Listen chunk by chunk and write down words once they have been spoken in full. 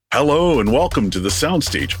Hello and welcome to the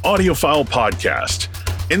Soundstage Audiophile Podcast.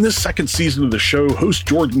 In this second season of the show, host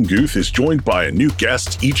Jordan Guth is joined by a new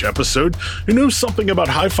guest each episode who knows something about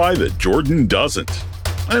hi-fi that Jordan doesn't.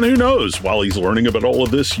 And who knows, while he's learning about all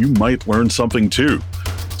of this, you might learn something too.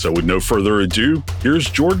 So with no further ado, here's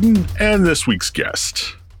Jordan and this week's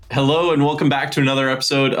guest. Hello and welcome back to another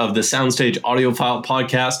episode of the Soundstage Audiophile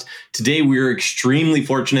Podcast. Today we are extremely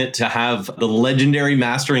fortunate to have the legendary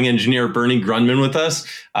mastering engineer Bernie Grundman with us.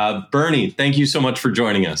 Bernie, thank you so much for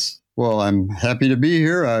joining us. Well, I'm happy to be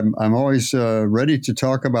here. I'm always ready to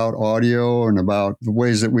talk about audio and about the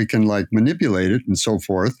ways that we can manipulate it and so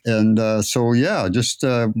forth. And just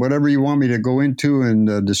whatever you want me to go into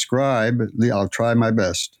and describe, I'll try my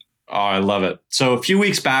best. Oh, I love it. So a few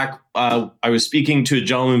weeks back, I was speaking to a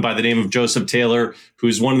gentleman by the name of Joseph Taylor,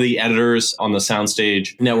 who's one of the editors on the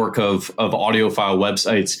Soundstage network of audiophile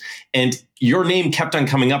websites. And your name kept on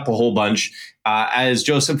coming up a whole bunch as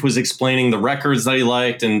Joseph was explaining the records that he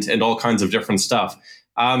liked and all kinds of different stuff.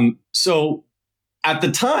 So at the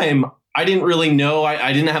time, I didn't really know,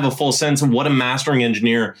 I didn't have a full sense of what a mastering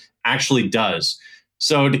engineer actually does.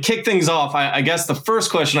 So to kick things off, I guess the first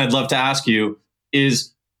question I'd love to ask you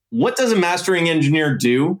is, what does a mastering engineer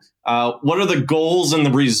do? What are the goals and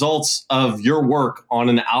the results of your work on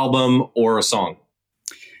an album or a song?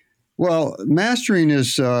 Well, mastering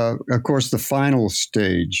is, of course, the final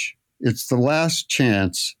stage. It's the last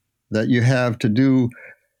chance that you have to do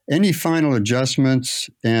any final adjustments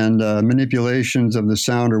and manipulations of the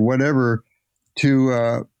sound or whatever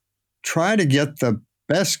to try to get the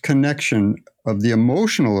best connection of the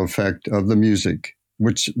emotional effect of the music,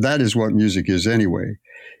 which that is what music is anyway.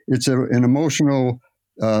 It's an emotional,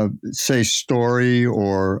 say, story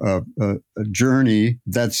or a journey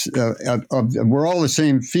that's, we're all the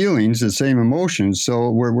same feelings, the same emotions. So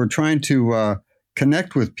we're trying to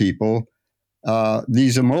connect with people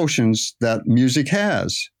these emotions that music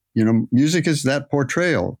has. You know, music is that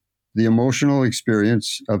portrayal, the emotional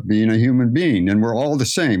experience of being a human being. And we're all the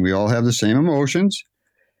same. We all have the same emotions.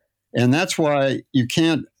 And that's why you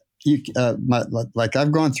can't,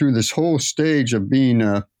 I've gone through this whole stage of being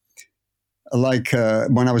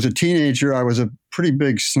when I was a teenager, I was a pretty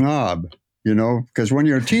big snob, you know, because when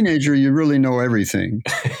you're a teenager, you really know everything,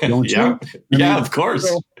 don't you? Yeah, of course.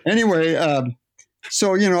 So anyway, I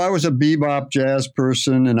was a bebop jazz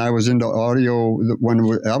person, and I was into audio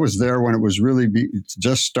I was there when it was really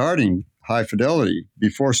just starting high fidelity,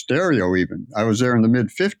 before stereo even. I was there in the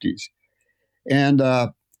mid-'50s. And I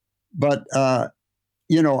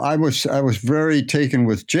was very taken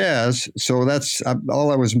with jazz, so that's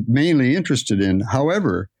all I was mainly interested in.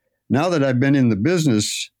 However, now that I've been in the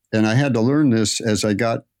business, and I had to learn this as I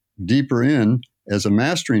got deeper in as a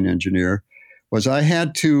mastering engineer, was I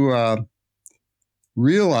had to I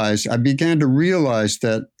began to realize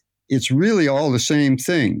that it's really all the same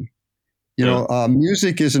thing.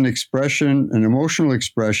 Music is an expression, an emotional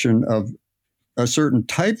expression of a certain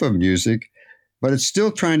type of music, but it's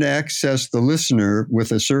still trying to access the listener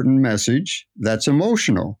with a certain message that's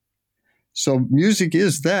emotional. So music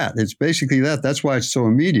is that. It's basically that. That's why it's so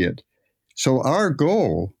immediate. So our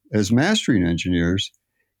goal as mastering engineers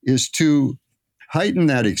is to heighten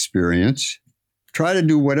that experience, try to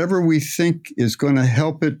do whatever we think is going to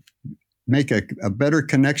help it make a better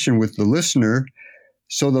connection with the listener,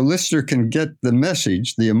 so the listener can get the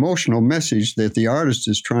message, the emotional message that the artist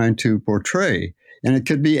is trying to portray. And it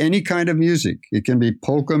could be any kind of music. It can be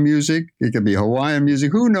polka music. It can be Hawaiian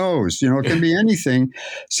music. Who knows? It can be anything.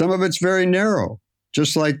 Some of it's very narrow,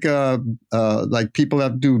 just like people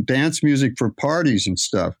that do dance music for parties and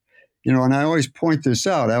stuff. And I always point this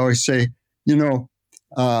out. I always say, the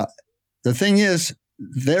thing is,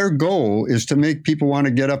 their goal is to make people want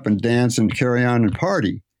to get up and dance and carry on and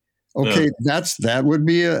party. Okay, yeah. That would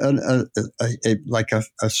be a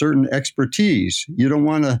certain expertise. You don't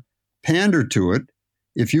want to pander to it.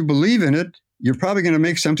 If you believe in it, you're probably going to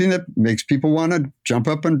make something that makes people want to jump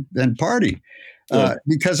up and party. Yeah.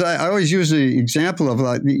 Because I always use the example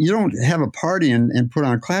of you don't have a party and put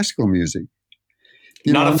on classical music.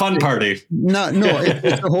 Not a fun party.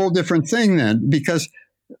 It's a whole different thing then, because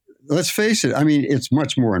let's face it, I mean, it's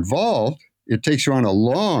much more involved. It takes you on a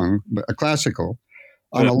long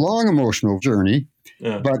emotional journey,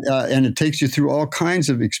 but and it takes you through all kinds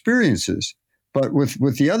of experiences. But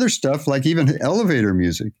with the other stuff, like even elevator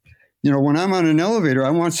music, when I'm on an elevator, I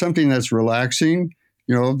want something that's relaxing,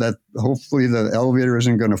 that hopefully the elevator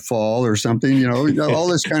isn't going to fall or something, all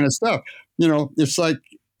this kind of stuff. It's like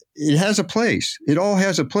it has a place. It all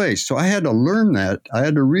has a place. So I had to learn that. I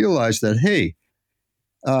had to realize that, hey,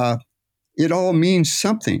 it all means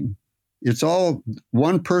something. It's all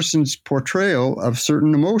one person's portrayal of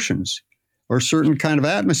certain emotions or certain kind of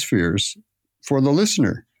atmospheres for the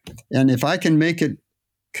listener. And if I can make it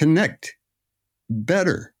connect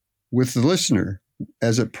better with the listener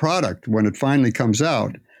as a product when it finally comes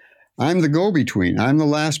out, I'm the go-between. I'm the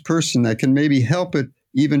last person that can maybe help it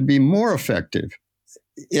even be more effective.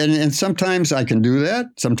 And sometimes I can do that.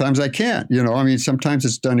 Sometimes I can't. Sometimes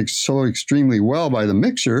it's done so extremely well by the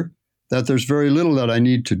mixer that there's very little that I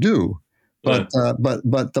need to do. But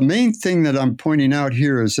the main thing that I'm pointing out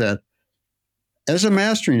here is that as a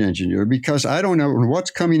mastering engineer, because I don't know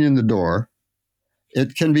what's coming in the door,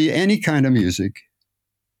 it can be any kind of music,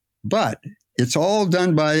 but it's all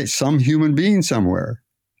done by some human being somewhere.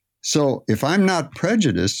 So if I'm not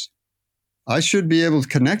prejudiced, I should be able to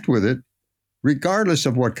connect with it regardless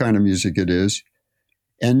of what kind of music it is.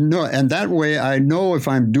 And that way I know if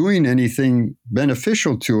I'm doing anything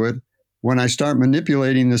beneficial to it when I start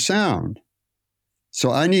manipulating the sound.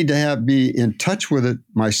 So I need to be in touch with it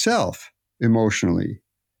myself emotionally.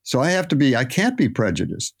 So I can't be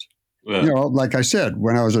prejudiced. Yeah. Like I said,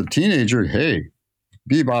 when I was a teenager, hey,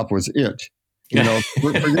 bebop was it.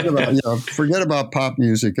 Forget about pop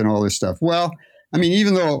music and all this stuff. Well,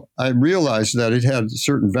 even though I realized that it had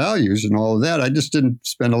certain values and all of that, I just didn't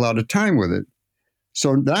spend a lot of time with it.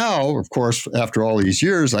 So now, of course, after all these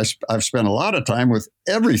years, I've spent a lot of time with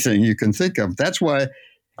everything you can think of. That's why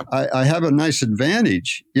I have a nice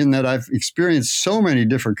advantage in that I've experienced so many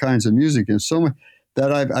different kinds of music and so much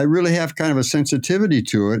that I really have kind of a sensitivity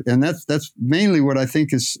to it. And that's mainly what I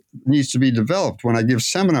think needs to be developed. When I give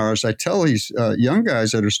seminars, I tell these young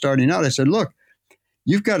guys that are starting out, I said, look,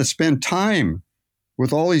 you've got to spend time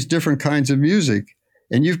with all these different kinds of music,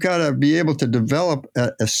 and you've got to be able to develop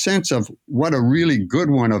a sense of what a really good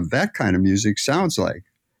one of that kind of music sounds like.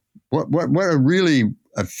 What a really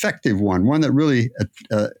effective one that really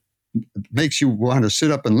makes you want to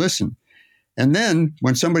sit up and listen. And then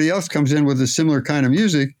when somebody else comes in with a similar kind of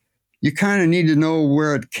music, you kind of need to know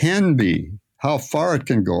where it can be, how far it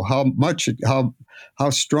can go, how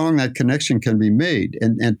strong that connection can be made.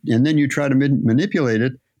 And then you try to manipulate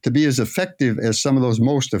it to be as effective as some of those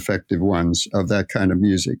most effective ones of that kind of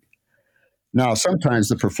music. Now, sometimes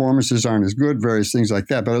the performances aren't as good, various things like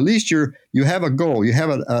that, but at least you have a goal. You have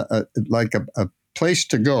a place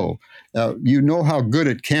to go. You know how good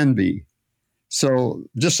it can be. So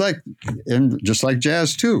just like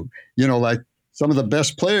jazz too, like some of the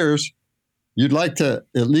best players, you'd like to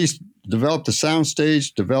at least develop the sound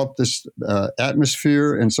stage, develop this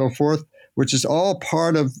atmosphere and so forth, which is all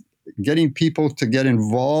part of getting people to get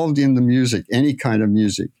involved in the music, any kind of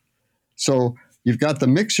music. So you've got the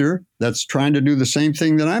mixer that's trying to do the same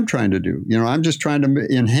thing that I'm trying to do. I'm just trying to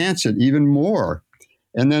enhance it even more.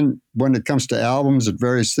 And then when it comes to albums and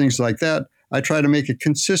various things like that, I try to make it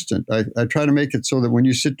consistent. I try to make it so that when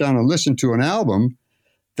you sit down and listen to an album,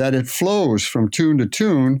 that it flows from tune to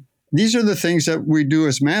tune. These are the things that we do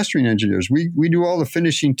as mastering engineers. We do all the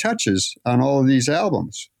finishing touches on all of these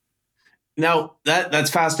albums. Now, that's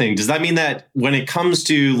fascinating. Does that mean that when it comes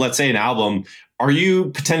to, let's say, an album, are you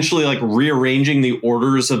potentially like rearranging the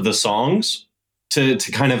orders of the songs to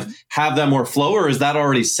kind of have that more flow, or is that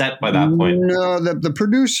already set by that point? No, the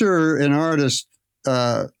producer and artist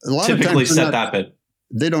a lot typically of times set that bit.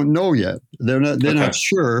 They don't know yet. They're not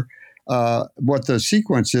sure what the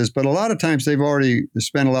sequence is, but a lot of times they've already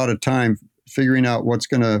spent a lot of time figuring out what's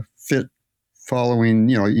going to fit following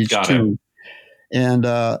each tune. And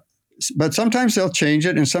but sometimes they'll change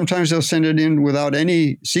it, and sometimes they'll send it in without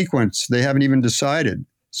any sequence. They haven't even decided.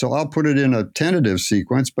 So I'll put it in a tentative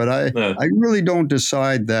sequence, but I really don't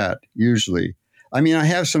decide that usually. I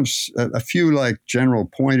have a few like general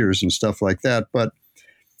pointers and stuff like that, but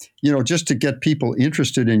just to get people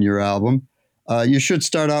interested in your album, you should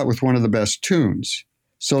start out with one of the best tunes.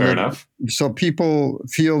 So Fair enough. So people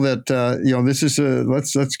feel that this is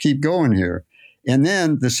let's keep going here, and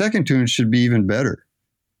then the second tune should be even better.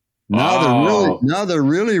 Now they're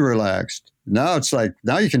really relaxed. Now it's like,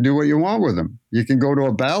 now you can do what you want with them. You can go to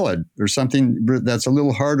a ballad or something that's a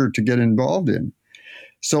little harder to get involved in.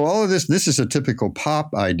 So all of this is a typical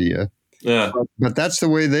pop idea. Yeah. But that's the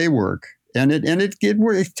way they work. And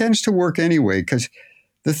it tends to work anyway, because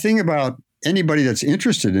the thing about anybody that's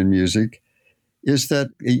interested in music is that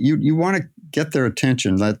you want to get their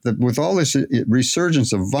attention. With all this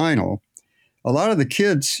resurgence of vinyl, a lot of the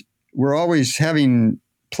kids were always having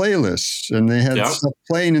playlists, and they had stuff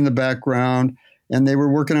playing in the background, and they were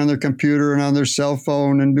working on their computer and on their cell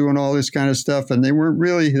phone and doing all this kind of stuff, and they weren't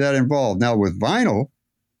really that involved. Now with vinyl,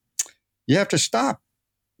 you have to stop.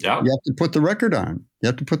 Yeah. You have to put the record on. You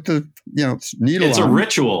have to put the needle on. It's a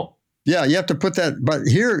ritual. Yeah, you have to put that. But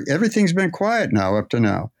here, everything's been quiet now up to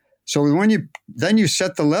now. So when you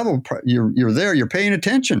set the level, you're there, you're paying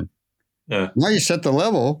attention. Yeah. Now you set the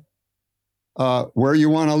level where you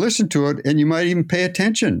want to listen to it, and you might even pay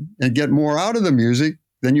attention and get more out of the music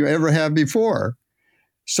than you ever have before.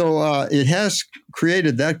 So it has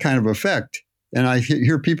created that kind of effect. And I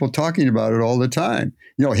hear people talking about it all the time.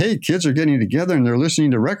 Hey, kids are getting together and they're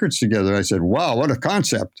listening to records together. I said, wow, what a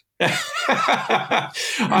concept.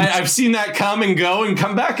 I've seen that come and go and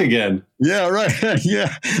come back again. Yeah, right.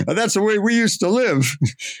 Yeah, that's the way we used to live.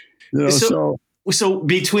 So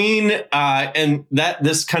between and that,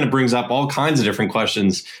 this kind of brings up all kinds of different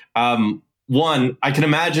questions. One, I can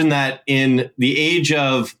imagine that in the age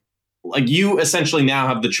of, like, you essentially now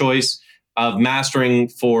have the choice of mastering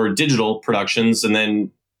for digital productions and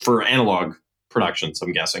then for analog productions,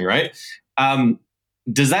 I'm guessing, right?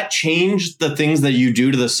 Does that change the things that you do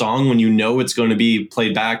to the song when you know it's going to be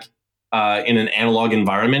played back in an analog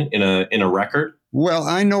environment, in a record? Well,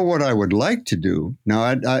 I know what I would like to do.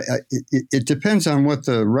 Now, it depends on what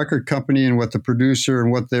the record company and what the producer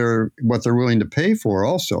and what they're willing to pay for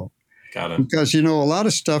also. Got it. Because, a lot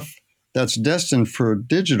of stuff that's destined for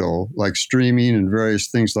digital, like streaming and various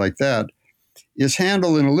things like that, is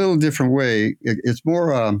handled in a little different way. It's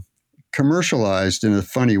more commercialized in a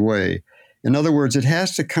funny way. In other words, it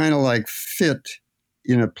has to kind of like fit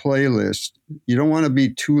in a playlist. You don't want to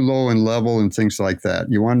be too low in level and things like that.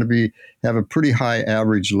 You want to have a pretty high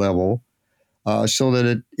average level so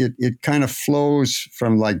that it kind of flows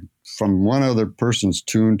from one other person's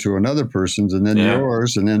tune to another person's and then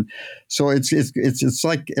yours. And then, so it's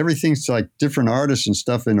like everything's like different artists and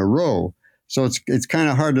stuff in a row. So it's kind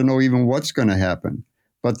of hard to know even what's going to happen.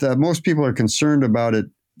 But most people are concerned about it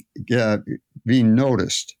being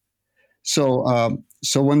noticed. So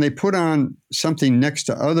when they put on something next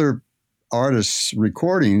to other artists'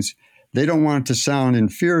 recordings, they don't want it to sound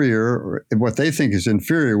inferior, or what they think is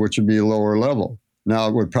inferior, which would be a lower level. Now,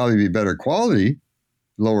 it would probably be better quality,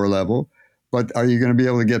 lower level, but are you going to be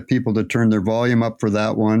able to get people to turn their volume up for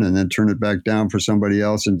that one and then turn it back down for somebody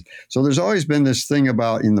else? And so there's always been this thing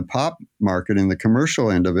about, in the pop market, in the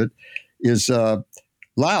commercial end of it, is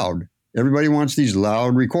loud. Everybody wants these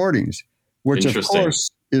loud recordings, which of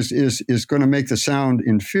course is going to make the sound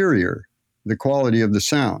inferior, the quality of the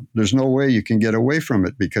sound. There's no way you can get away from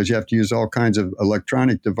it because you have to use all kinds of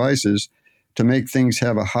electronic devices to make things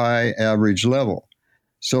have a high average level.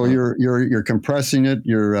 So you're compressing it,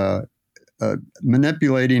 you're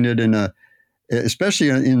manipulating it especially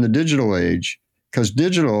in the digital age, because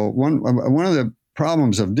digital, one of the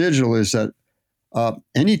problems of digital is that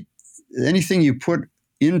anything you put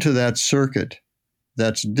into that circuit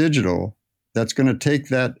that's digital, that's going to take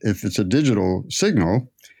that, if it's a digital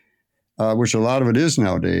signal, which a lot of it is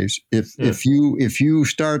nowadays, if you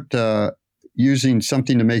start using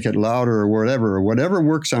something to make it louder or whatever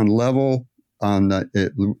works on level,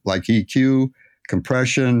 like EQ,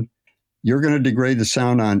 compression, you're going to degrade the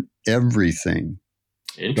sound on everything.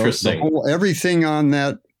 Interesting. Everything on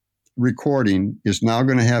that recording is now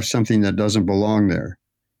going to have something that doesn't belong there.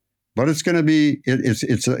 But it's going to be,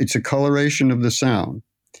 it's a coloration of the sound.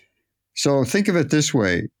 So think of it this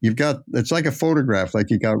way. It's like a photograph,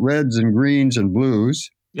 like you got reds and greens and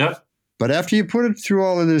blues. Yep. But after you put it through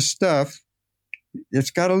all of this stuff,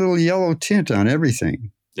 it's got a little yellow tint on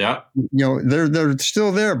everything. Yeah. They're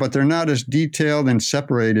still there, but they're not as detailed and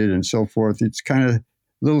separated and so forth. It's kind of a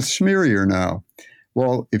little smearier now.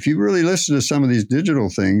 Well, if you really listen to some of these digital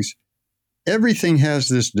things, everything has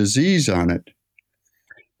this disease on it.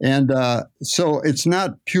 And so it's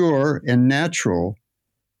not pure and natural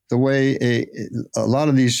the way a lot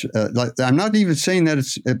of these, I'm not even saying that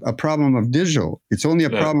it's a problem of digital. It's only a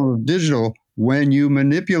problem of digital when you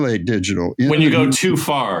manipulate digital. When you go too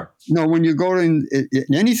far. No, when you go in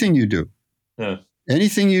anything you do. Yeah.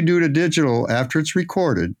 Anything you do to digital after it's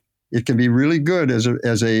recorded, it can be really good as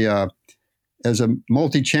a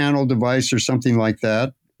multi-channel device or something like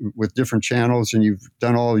that with different channels, and you've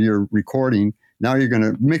done all your recording. Now you're going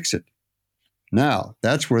to mix it. Now,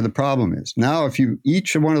 that's where the problem is. Now, if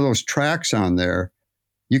each one of those tracks on there,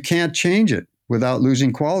 you can't change it without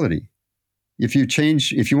losing quality. If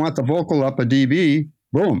you want the vocal up a dB,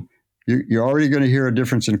 boom, you're already going to hear a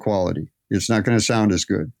difference in quality. It's not going to sound as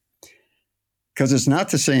good because it's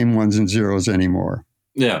not the same ones and zeros anymore.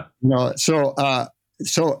 Yeah. So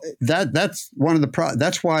that's one of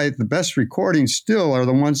that's why the best recordings still are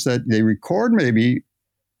the ones that they record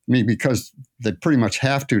because they pretty much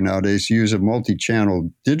have to nowadays use a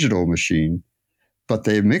multi-channel digital machine, but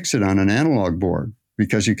they mix it on an analog board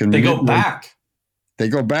because you can. They go back. They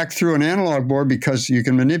go back through an analog board because you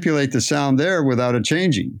can manipulate the sound there without it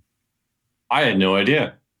changing. I had no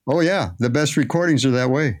idea. Oh, yeah. The best recordings are that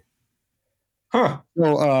way. Huh.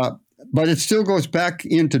 So, but it still goes back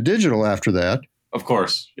into digital after that. Of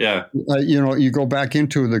course. Yeah. You go back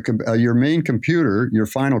into your main computer, your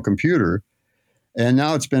final computer, and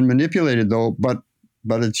now it's been manipulated though, but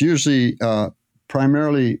it's usually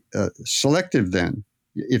primarily selective then.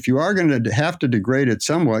 If you are going to have to degrade it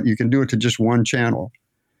somewhat, you can do it to just one channel.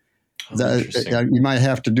 You might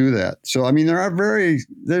have to do that. So, I mean,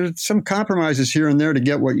 there's some compromises here and there to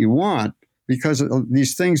get what you want, because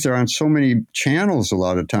these things are on so many channels a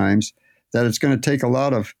lot of times that it's going to take a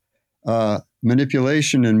lot of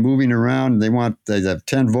manipulation and moving around. They have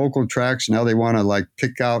 10 vocal tracks. Now they want to like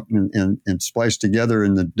pick out and splice together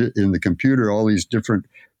in the computer all these different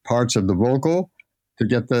parts of the vocal to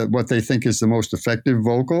get what they think is the most effective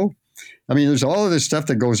vocal. I mean, there's all of this stuff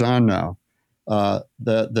that goes on now.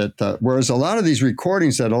 Whereas a lot of these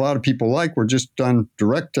recordings that a lot of people like were just done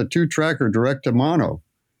direct to 2-track or direct to mono,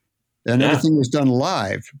 and everything was done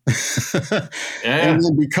live. And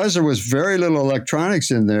then because there was very little electronics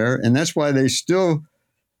in there, and that's why they still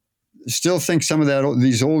think some of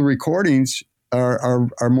these old recordings are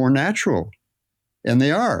more natural, and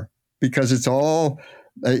they are, because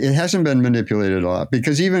it hasn't been manipulated a lot.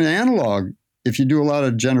 Because even analog, if you do a lot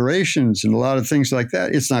of generations and a lot of things like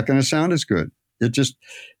that, it's not going to sound as good.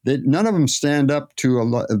 None of them stand up to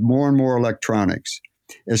more and more electronics,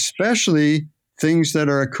 especially things that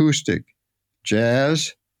are acoustic,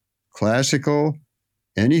 jazz, classical,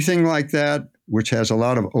 anything like that, which has a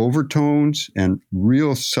lot of overtones and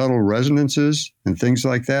real subtle resonances and things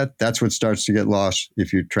like that. That's what starts to get lost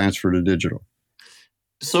if you transfer to digital.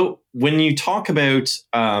 So when you talk about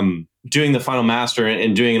doing the final master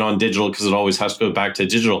and doing it on digital, because it always has to go back to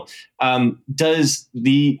digital, does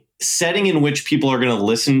the setting in which people are going to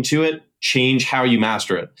listen to it change how you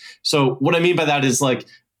master it? So what I mean by that is like,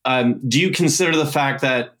 do you consider the fact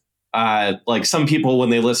that like some people,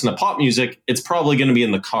 when they listen to pop music, it's probably going to be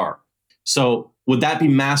in the car. So would that be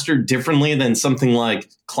mastered differently than something like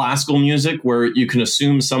classical music, where you can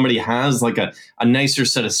assume somebody has like a nicer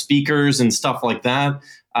set of speakers and stuff like that?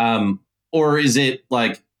 Or is it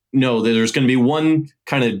like, no, there's going to be one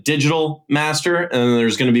kind of digital master and then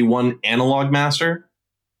there's going to be one analog master?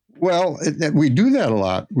 Well, we do that a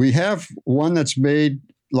lot. We have one that's made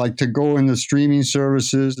like to go in the streaming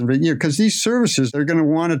services, because these services, they're going to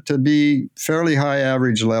want it to be fairly high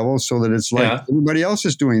average level so that it's like everybody else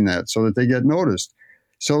is doing that, so that they get noticed.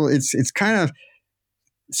 So it's kind of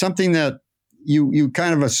something that you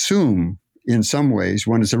kind of assume in some ways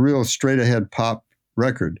when it's a real straight ahead pop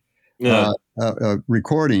record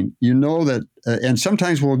recording. You know that, and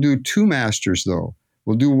sometimes we'll do 2 masters though.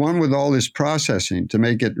 We'll do one with all this processing to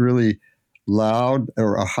make it really loud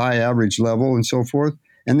or a high average level and so forth.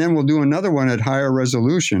 And then we'll do another one at higher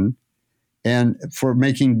resolution and for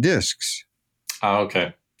making discs. Oh,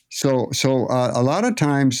 okay. So a lot of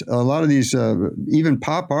times, a lot of these, even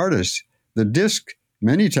pop artists, the disc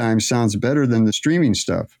many times sounds better than the streaming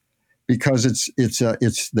stuff, because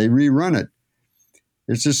they rerun it.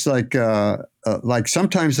 It's just like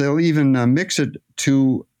sometimes they'll even mix it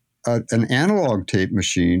to an analog tape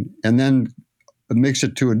machine and then mix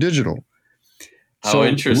it to a digital. So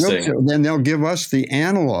interesting. Then they'll give us the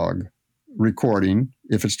analog recording.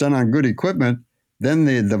 If it's done on good equipment, then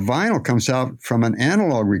the vinyl comes out from an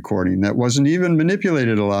analog recording that wasn't even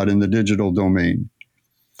manipulated a lot in the digital domain.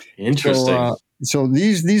 Interesting. So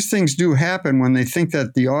these things do happen when they think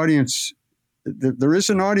that the audience, there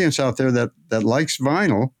is an audience out there that likes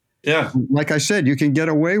vinyl. Yeah. Like I said, you can get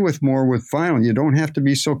away with more with vinyl. You don't have to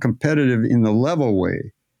be so competitive in the level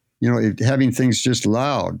way, having things just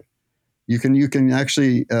loud. You can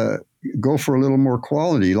actually go for a little more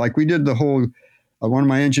quality. Like we did the whole, one of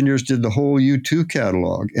my engineers did the whole U2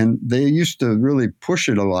 catalog, and they used to really push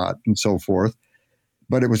it a lot and so forth.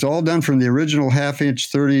 But it was all done from the original half-inch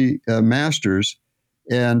 30 masters.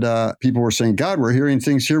 And people were saying, God, we're hearing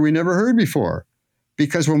things here we never heard before.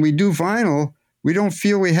 Because when we do vinyl, we don't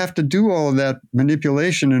feel we have to do all of that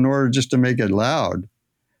manipulation in order just to make it loud.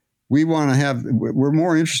 We're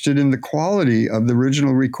more interested in the quality of the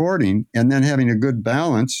original recording, and then having a good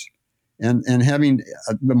balance and having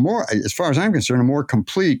as far as I'm concerned, a more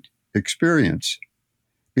complete experience,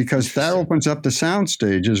 because that opens up the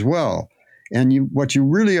soundstage as well. And what you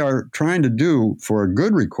really are trying to do for a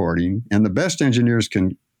good recording, and the best engineers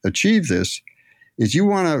can achieve this, is you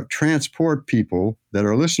want to transport people that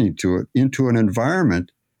are listening to it into an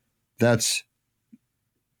environment that's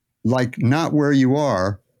like not where you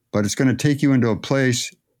are, but it's going to take you into a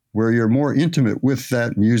place where you're more intimate with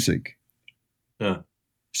that music. Yeah.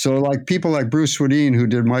 So like people like Bruce Swedien, who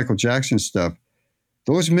did Michael Jackson stuff,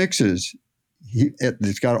 those mixes,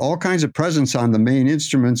 it's got all kinds of presence on the main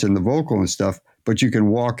instruments and the vocal and stuff, but you can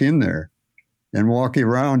walk in there and walk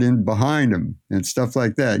around in behind them and stuff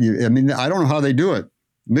like that. I don't know how they do it.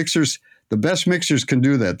 Mixers, the best mixers can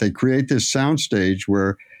do that. They create this soundstage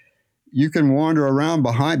where you can wander around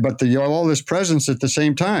behind, but you have all this presence at the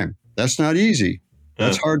same time. That's not easy.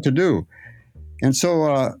 That's hard to do. And so,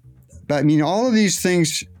 all of these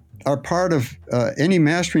things are part of any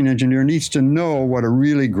mastering engineer needs to know what a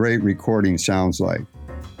really great recording sounds like,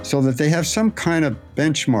 so that they have some kind of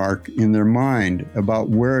benchmark in their mind about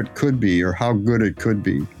where it could be or how good it could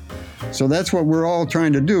be. So that's what we're all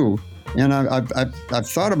trying to do. And I've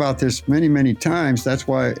thought about this many, many times. That's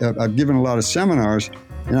why I've given a lot of seminars,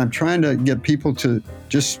 and I'm trying to get people to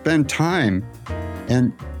just spend time.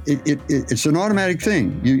 And it's an automatic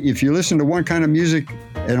thing. If you listen to one kind of music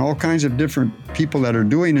and all kinds of different people that are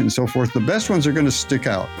doing it and so forth, the best ones are going to stick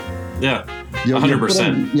out. Yeah,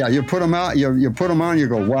 100%. You put them out, you put them on, you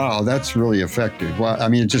go, wow, that's really effective. Well,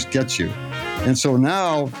 it just gets you. And so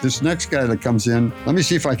now this next guy that comes in, let me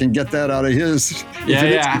see if I can get that out of his.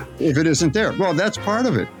 If it isn't there. Well, that's part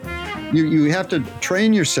of it. You have to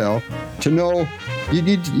train yourself to know, you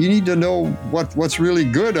need to know what's really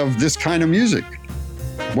good of this kind of music.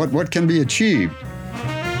 What can be achieved.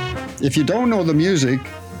 If you don't know the music,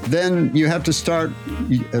 then you have to start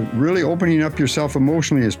really opening up yourself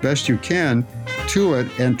emotionally as best you can to it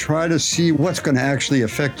and try to see what's going to actually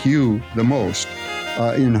affect you the most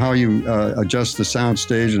in how you adjust the sound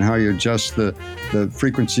stage and how you adjust the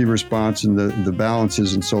frequency response and the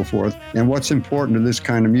balances and so forth, and what's important to this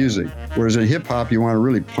kind of music. Whereas in hip hop, you want a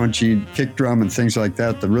really punchy kick drum and things like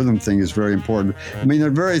that. The rhythm thing is very important. There are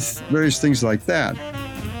various things like that.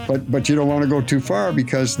 But you don't want to go too far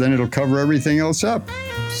because then it'll cover everything else up.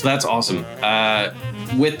 So that's awesome.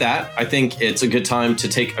 With that, I think it's a good time to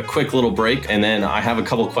take a quick little break. And then I have a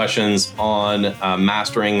couple questions on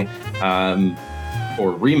mastering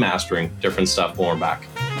or remastering different stuff when we're back.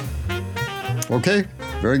 Okay,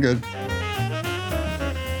 very good.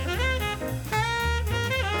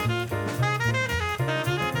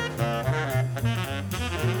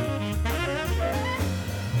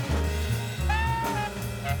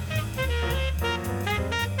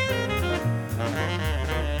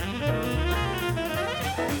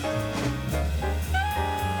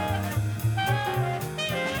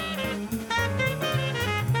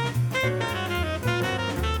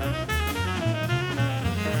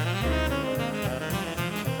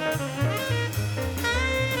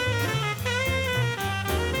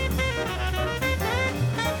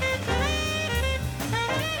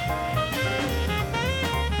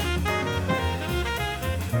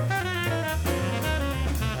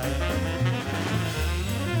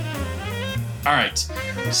 All right,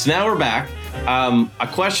 so now we're back. A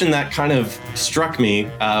question that kind of struck me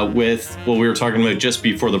with what we were talking about just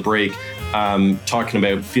before the break, talking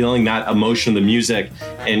about feeling that emotion of the music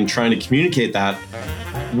and trying to communicate that.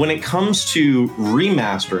 When it comes to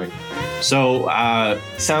remastering, so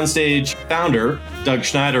Soundstage founder Doug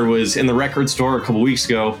Schneider was in the record store a couple weeks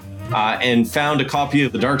ago and found a copy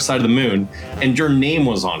of The Dark Side of the Moon, and your name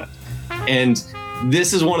was on it. And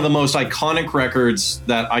this is one of the most iconic records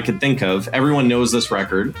that I could think of. Everyone knows this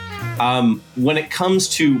record. When it comes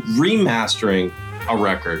to remastering a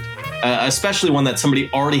record, especially one that somebody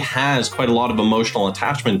already has quite a lot of emotional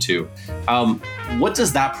attachment to, what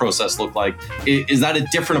does that process look like? Is that a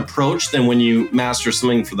different approach than when you master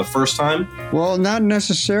something for the first time? Well, not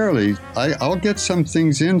necessarily. I'll get some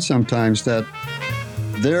things in sometimes that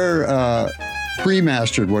they're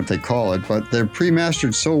pre-mastered, what they call it, but they're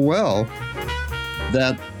pre-mastered so well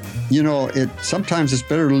that, sometimes it's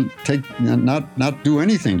better to not do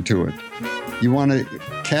anything to it. You want to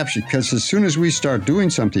capture, because as soon as we start doing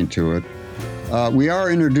something to it, we are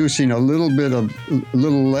introducing a little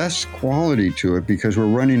less quality to it because we're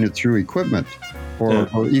running it through equipment or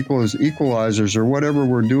equalizers or whatever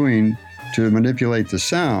we're doing to manipulate the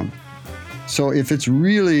sound. So if it's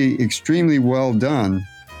really extremely well done,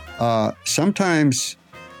 sometimes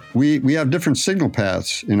we have different signal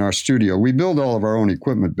paths in our studio. We build all of our own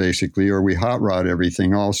equipment, basically, or we hot rod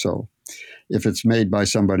everything also, if it's made by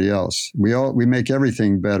somebody else. We make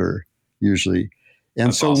everything better, usually. And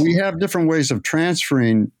That's so awesome. We have different ways of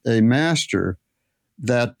transferring a master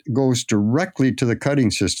that goes directly to the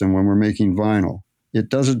cutting system when we're making vinyl. It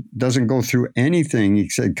doesn't go through anything.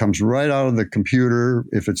 It comes right out of the computer,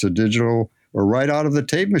 if it's a digital, or right out of the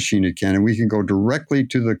tape machine it can, and we can go directly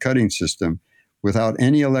to the cutting system without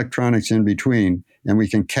any electronics in between, and we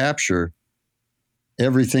can capture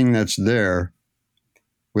everything that's there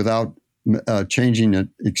without changing it,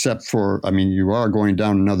 except for, you are going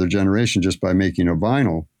down another generation just by making a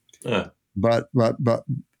vinyl. but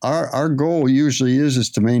our goal usually is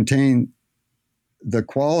to maintain the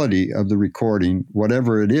quality of the recording,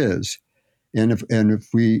 whatever it is. And if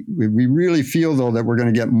we really feel though that we're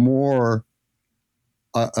going to get more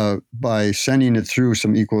by sending it through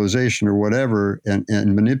some equalization or whatever and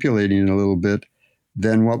manipulating it a little bit,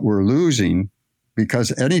 then what we're losing,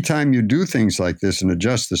 because anytime you do things like this and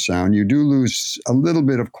adjust the sound, you do lose a little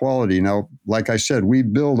bit of quality. Now, like I said, we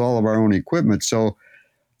build all of our own equipment. So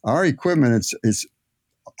our equipment, it's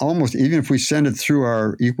almost, even if we send it through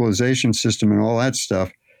our equalization system and all that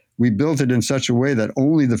stuff, we built it in such a way that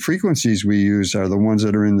only the frequencies we use are the ones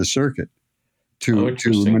that are in the circuit to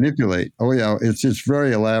manipulate. Oh yeah, it's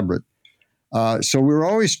very elaborate. So we're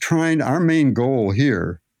always trying, our main goal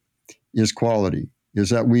here is quality, is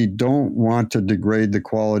that we don't want to degrade the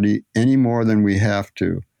quality any more than we have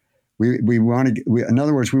to. We want to, in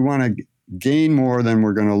other words, we want to gain more than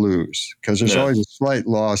we're going to lose, because there's always a slight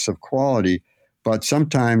loss of quality, but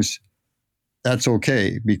sometimes that's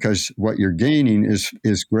okay because what you're gaining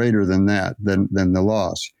is greater than that, than the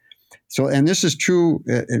loss. So, and this is true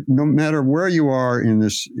no matter where you are in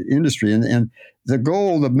this industry. And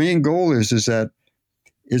the main goal is that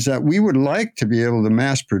we would like to be able to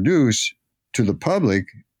mass produce to the public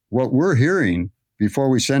what we're hearing before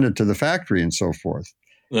we send it to the factory and so forth.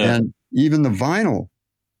 Yeah. And even the vinyl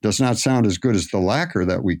does not sound as good as the lacquer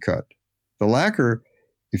that we cut. The lacquer,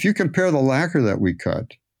 if you compare the lacquer that we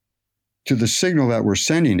cut to the signal that we're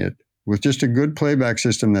sending it with just a good playback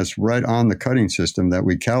system that's right on the cutting system that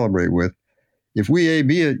we calibrate with, if we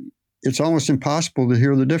A/B it, it's almost impossible to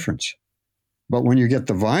hear the difference. But when you get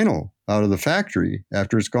the vinyl out of the factory,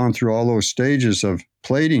 after it's gone through all those stages of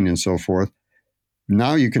plating and so forth,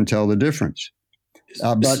 now you can tell the difference.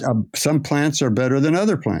 But some plants are better than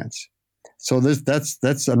other plants. So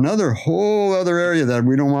that's another whole other area that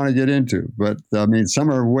we don't want to get into. But I mean, some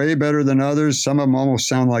are way better than others. Some of them almost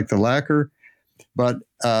sound like the lacquer. But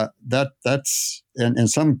that's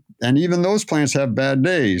and even those plants have bad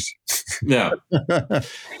days. Yeah.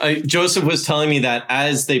 Joseph was telling me that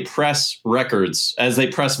as they press records, as they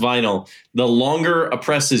press vinyl, the longer a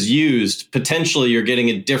press is used, potentially you're getting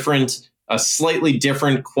a slightly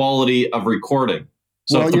different quality of recording.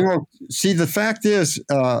 So well, see, the fact is,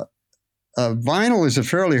 vinyl is a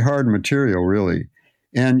fairly hard material, really,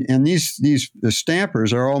 and the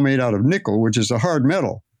stampers are all made out of nickel, which is a hard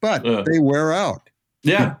metal, but they wear out.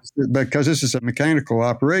 Yeah, because this is a mechanical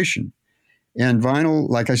operation, and vinyl,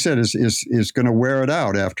 like I said, is going to wear it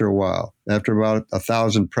out after a while, after about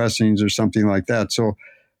 1,000 pressings or something like that.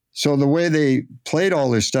 So the way they plate all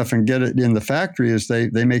this stuff and get it in the factory is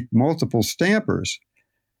they make multiple stampers.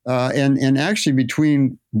 And actually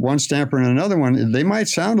between one stamper and another one, they might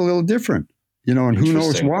sound a little different, and who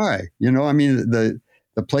knows why, I mean, the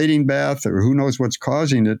plating bath, or who knows what's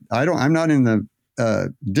causing it. I'm not in the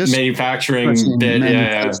manufacturing bit.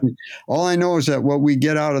 Yeah. All I know is that what we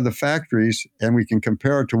get out of the factories, and we can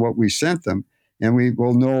compare it to what we sent them, and we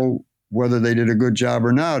will know whether they did a good job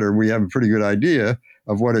or not, or we have a pretty good idea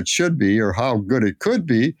of what it should be or how good it could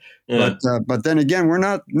be. Yeah. But then again, we're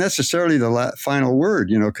not necessarily the final word,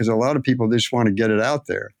 because a lot of people just want to get it out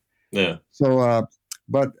there. Yeah. So,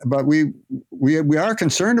 but we are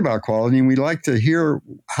concerned about quality, and we like to hear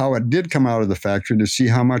how it did come out of the factory to see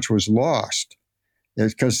how much was lost.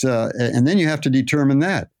 Because and then you have to determine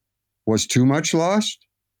that. Was too much lost?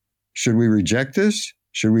 Should we reject this?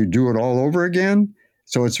 Should we do it all over again?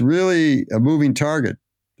 So it's really a moving target,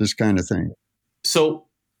 this kind of thing. So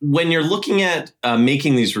when you're looking at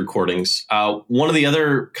making these recordings, one of the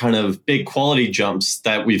other kind of big quality jumps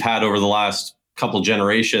that we've had over the last couple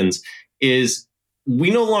generations is we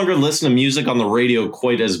no longer listen to music on the radio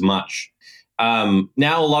quite as much.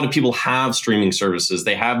 Now, a lot of people have streaming services.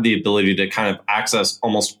 They have the ability to kind of access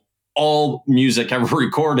almost all music ever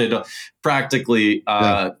recorded practically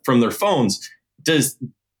from their phones. Does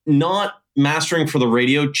not mastering for the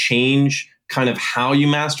radio change kind of how you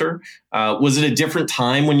master? Was it a different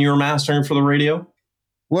time when you were mastering for the radio?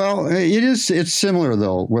 Well, it's similar,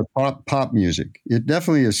 though, with pop music. It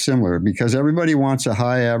definitely is similar because everybody wants a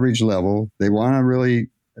high average level. They want to really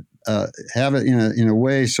have it in a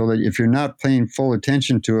way so that if you're not paying full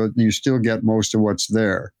attention to it, you still get most of what's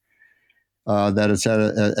there, that it's at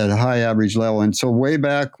a high average level. And so way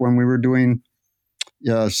back when we were doing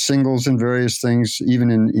singles and various things,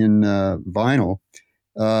 even in vinyl,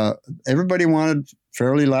 everybody wanted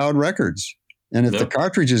fairly loud records. And if the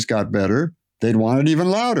cartridges got better, they'd want it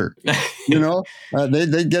even louder.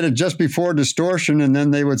 They'd get it just before distortion, and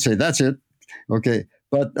then they would say, that's it. Okay.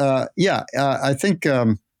 But I think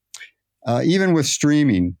even with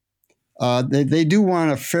streaming, they do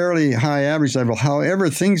want a fairly high average level. However,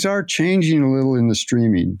 things are changing a little in the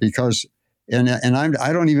streaming because,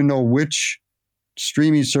 I don't even know which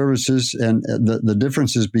streaming services and the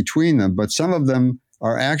differences between them, but some of them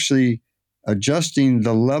are actually adjusting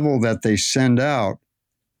the level that they send out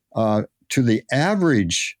to the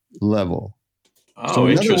average level. Oh, so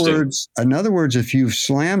interesting. In other words, if you've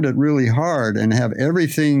slammed it really hard and have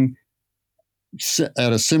everything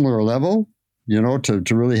at a similar level, to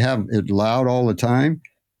really have it loud all the time,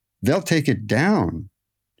 they'll take it down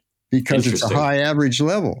because it's a high average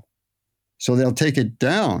level. So they'll take it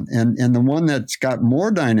down. And the one that's got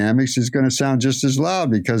more dynamics is going to sound just as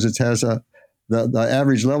loud because it has the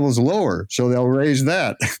average level is lower. So they'll raise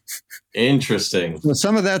that. Interesting. So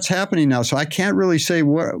some of that's happening now. So I can't really say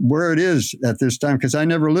where it is at this time because I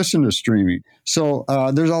never listen to streaming. So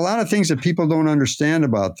there's a lot of things that people don't understand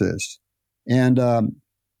about this. And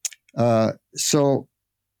so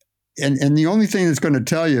the only thing that's going to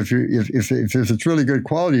tell you if it's really good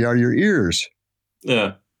quality are your ears.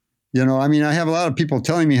 Yeah. I have a lot of people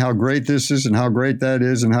telling me how great this is and how great that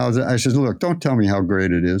is and how I said, look, don't tell me how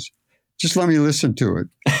great it is. Just let me listen to it.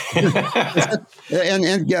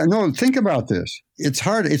 and think about this. It's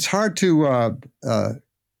hard to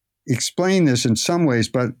explain this in some ways,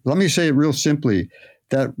 but let me say it real simply,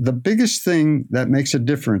 that the biggest thing that makes a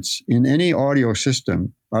difference in any audio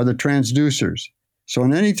system are the transducers. So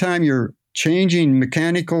any time you're changing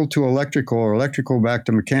mechanical to electrical or electrical back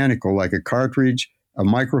to mechanical, like a cartridge, a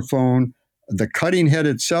microphone, the cutting head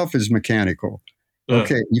itself is mechanical.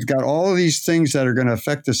 Okay, you've got all of these things that are going to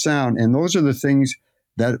affect the sound, and those are the things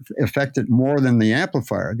that affect it more than the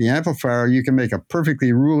amplifier. The amplifier, you can make a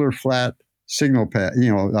perfectly ruler flat signal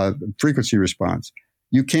frequency response.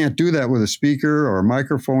 You can't do that with a speaker or a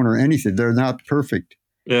microphone or anything. They're not perfect.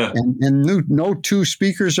 Yeah. And no two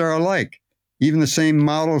speakers are alike, even the same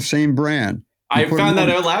model, same brand. I found that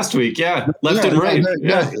out last week. Yeah. Left and right.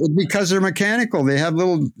 Yeah. Because they're mechanical. They have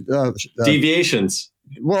little deviations.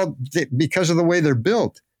 Well, because of the way they're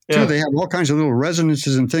built. Too, they have all kinds of little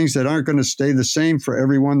resonances and things that aren't going to stay the same for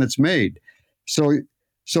every one that's made. So,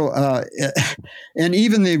 and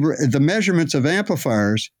even the measurements of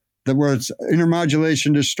amplifiers, where it's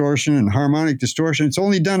intermodulation distortion and harmonic distortion, it's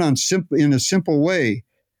only done in a simple way.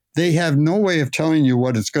 They have no way of telling you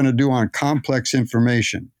what it's going to do on complex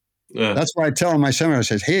information. Yeah. That's why I tell my seminar, I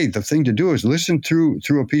say, hey, the thing to do is listen through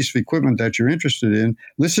a piece of equipment that you're interested in,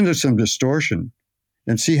 listen to some distortion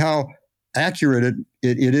and see how accurate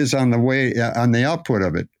it is on the output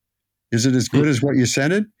of it. Is it as good as what you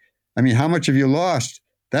sent it? I mean, how much have you lost?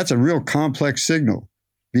 That's a real complex signal.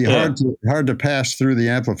 Hard to pass through the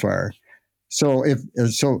amplifier. So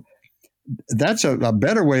that's a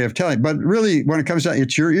better way of telling. But really, when it comes down,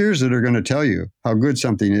 it's your ears that are going to tell you how good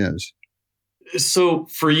something is. So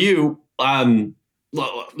for you,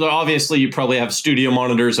 obviously you probably have studio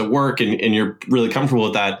monitors at work and you're really comfortable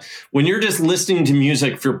with that. When you're just listening to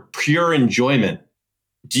music for pure enjoyment,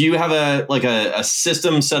 do you have a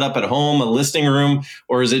system set up at home, a listening room,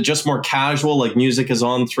 or is it just more casual, like music is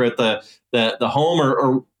on throughout the home,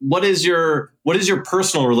 or what is your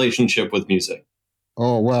personal relationship with music?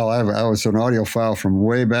 Oh, well, I was an audiophile from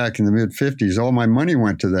way back in the mid-'50s. All my money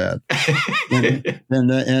went to that. and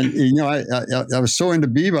I was so into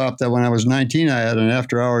bebop that when I was 19, I had an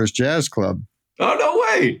after-hours jazz club. Oh, no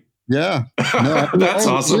way. Yeah. No, that's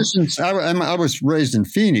awesome. I was raised in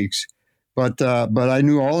Phoenix, but I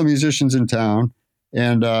knew all the musicians in town,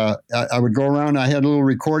 and I would go around. I had a little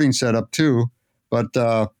recording set up, too, but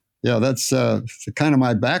that's kind of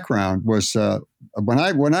my background was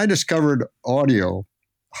when I discovered audio,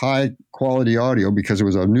 high quality audio, because it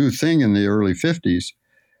was a new thing in the early 50s,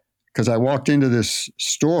 because I walked into this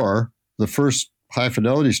store, the first high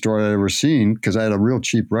fidelity store I'd ever seen, because I had a real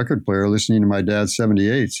cheap record player listening to my dad's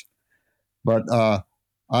 78s. But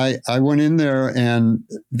I went in there and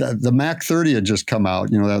the Mac 30 had just come out,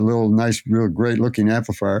 that little nice, real great looking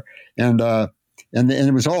amplifier. And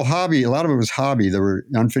it was all hobby. A lot of it was hobby. There were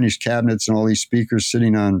unfinished cabinets and all these speakers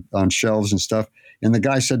sitting on shelves and stuff. And the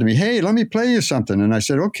guy said to me, hey, let me play you something. And I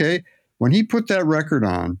said, okay. When he put that record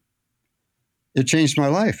on, it changed my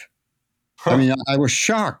life. Huh. I mean, I was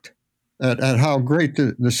shocked at how great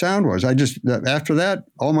the sound was. After that,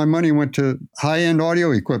 all my money went to high-end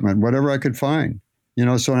audio equipment, whatever I could find.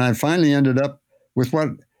 So I finally ended up with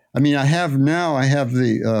I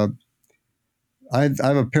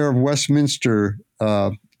have a pair of Westminster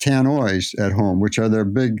tannoys at home, which are their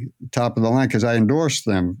big top of the line, because I endorsed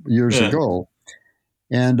them years ago.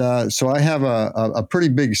 And so I have a pretty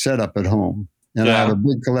big setup at home, and I have a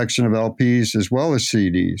big collection of LPs as well as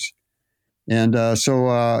CDs. And I'm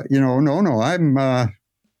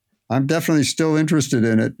I'm definitely still interested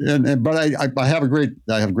in it. But I have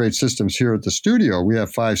great systems here at the studio. We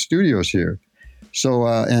have 5 studios here. So,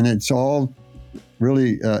 and it's all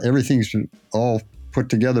really, everything's all put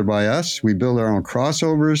together by us. We build our own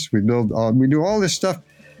crossovers. We do all this stuff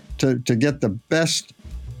to get the best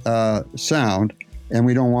sound. And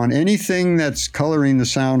we don't want anything that's coloring the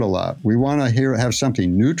sound a lot. We want to have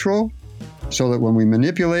something neutral so that when we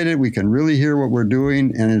manipulate it, we can really hear what we're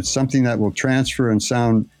doing. And it's something that will transfer and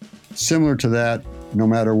sound similar to that no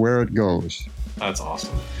matter where it goes. That's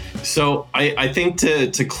awesome. So I think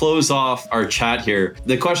to close off our chat here,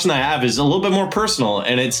 the question I have is a little bit more personal.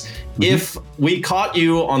 And it's, if we caught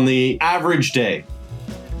you on the average day,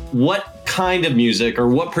 what kind of music or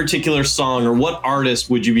what particular song or what artist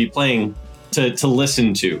would you be playing to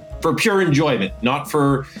listen to for pure enjoyment, not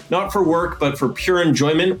for work, but for pure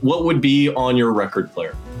enjoyment? What would be on your record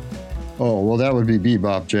player? Oh, well, that would be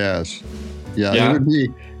bebop jazz. Yeah. It would be,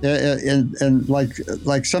 and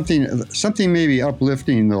like something maybe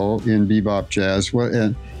uplifting though in bebop jazz.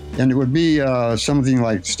 And it would be something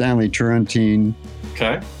like Stanley Turrentine.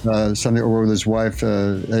 Okay. Something, or with his wife,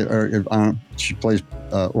 she plays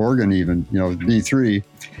organ even, B3.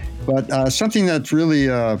 But something that's really,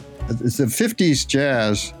 it's the 50s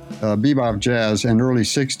jazz, bebop jazz, and early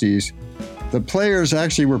 60s. The players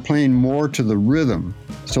actually were playing more to the rhythm.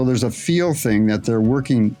 So there's a feel thing that they're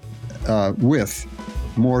working with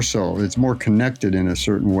more so. It's more connected in a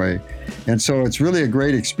certain way. And so it's really a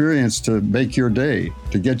great experience to make your day,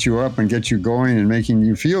 to get you up and get you going and making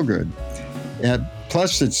you feel good. And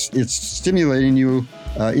plus, it's stimulating you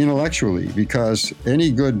intellectually, because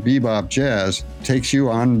any good bebop jazz takes you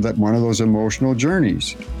on one of those emotional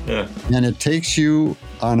journeys. Yeah. And it takes you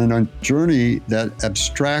on a journey that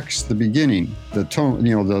abstracts the beginning, the tone,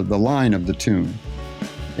 the line of the tune.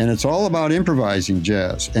 And it's all about improvising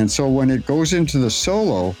jazz. And so when it goes into the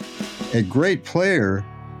solo, a great player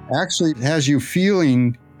actually has you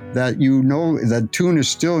feeling that that tune is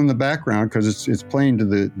still in the background because it's playing to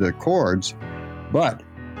the chords, but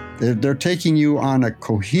they're taking you on a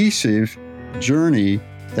cohesive journey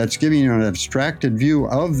that's giving you an abstracted view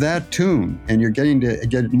of that tune. And you're getting to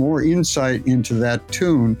get more insight into that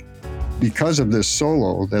tune because of this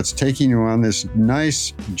solo that's taking you on this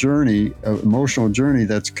nice journey, emotional journey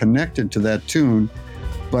that's connected to that tune,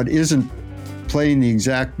 but isn't playing the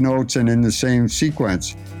exact notes and in the same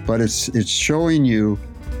sequence. But it's showing you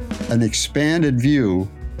an expanded view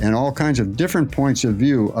and all kinds of different points of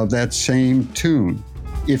view of that same tune,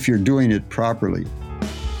 if you're doing it properly.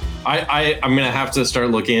 I'm going to have to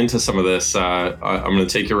start looking into some of this. I'm going to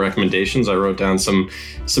take your recommendations. I wrote down some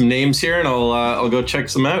names here, and I'll go check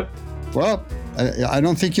some out. Well, I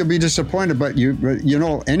don't think you'll be disappointed, but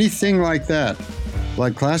anything like that,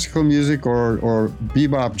 like classical music or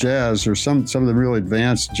bebop jazz or some of the real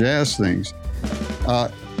advanced jazz things,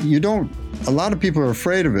 a lot of people are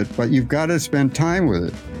afraid of it, but you've got to spend time with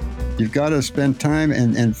it. You've got to spend time,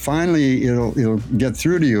 and finally it'll get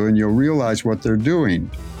through to you, and you'll realize what they're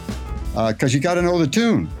doing. Because you got to know the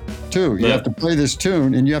tune, too. You have to play this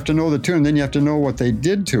tune, and you have to know the tune. Then you have to know what they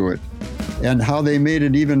did to it, and how they made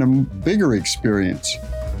it even a bigger experience,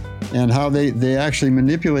 and how they actually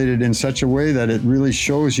manipulated it in such a way that it really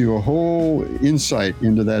shows you a whole insight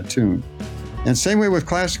into that tune. And same way with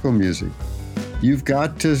classical music. You've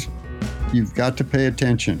got to pay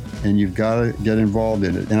attention, and you've got to get involved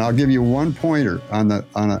in it. And I'll give you one pointer on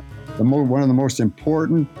one of the most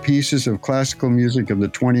important pieces of classical music of the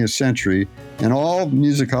 20th century, and all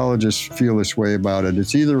musicologists feel this way about it.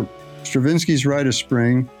 It's either Stravinsky's Rite of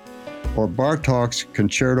Spring or Bartók's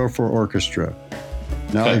Concerto for Orchestra.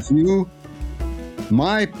 Now,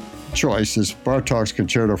 my choice is Bartók's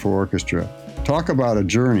Concerto for Orchestra. Talk about a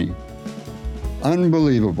journey.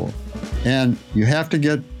 Unbelievable. And you have to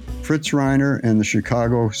get Fritz Reiner and the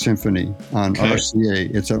Chicago Symphony on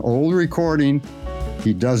RCA. It's an old recording.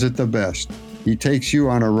 He does it the best. He takes you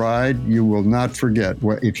on a ride you will not forget.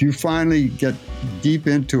 If you finally get deep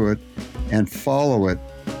into it and follow it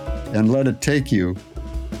and let it take you,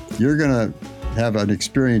 you're going to have an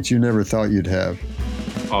experience you never thought you'd have.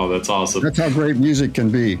 Oh, that's awesome. That's how great music can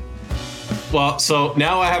be. Well, so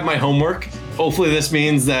now I have my homework. Hopefully this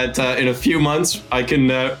means that in a few months I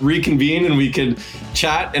can reconvene and we can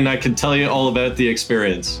chat and I can tell you all about the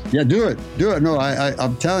experience. Yeah, do it. No,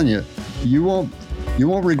 I'm telling you, you won't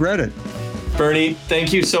regret it. Bernie,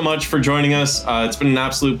 thank you so much for joining us. It's been an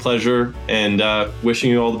absolute pleasure, and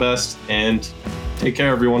wishing you all the best, and take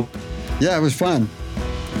care, everyone. Yeah, it was fun.